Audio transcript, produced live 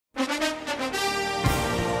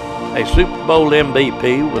A Super Bowl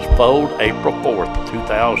MVP was foaled April 4th,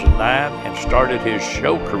 2009 and started his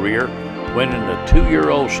show career winning the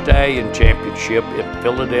 2-year-old Stallion Championship in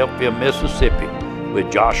Philadelphia, Mississippi with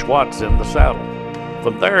Josh Watts in the saddle.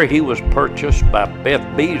 From there, he was purchased by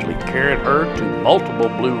Beth Beasley, carrying her to multiple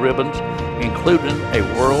blue ribbons, including a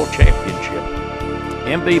world championship.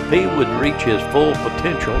 MVP would reach his full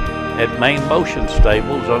potential at Main Motion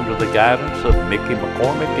Stables under the guidance of Mickey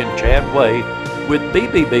McCormick and Chad Way, with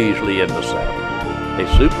BB Beasley in the saddle.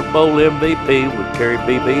 A Super Bowl MVP would carry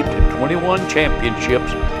BB to 21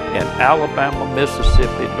 championships in Alabama,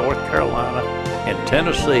 Mississippi, North Carolina, and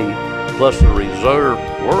Tennessee, plus the Reserve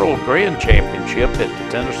World Grand Championship at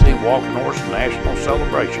the Tennessee Walking Horse National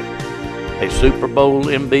Celebration. A Super Bowl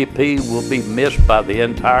MVP will be missed by the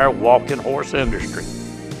entire walking horse industry.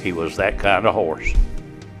 He was that kind of horse.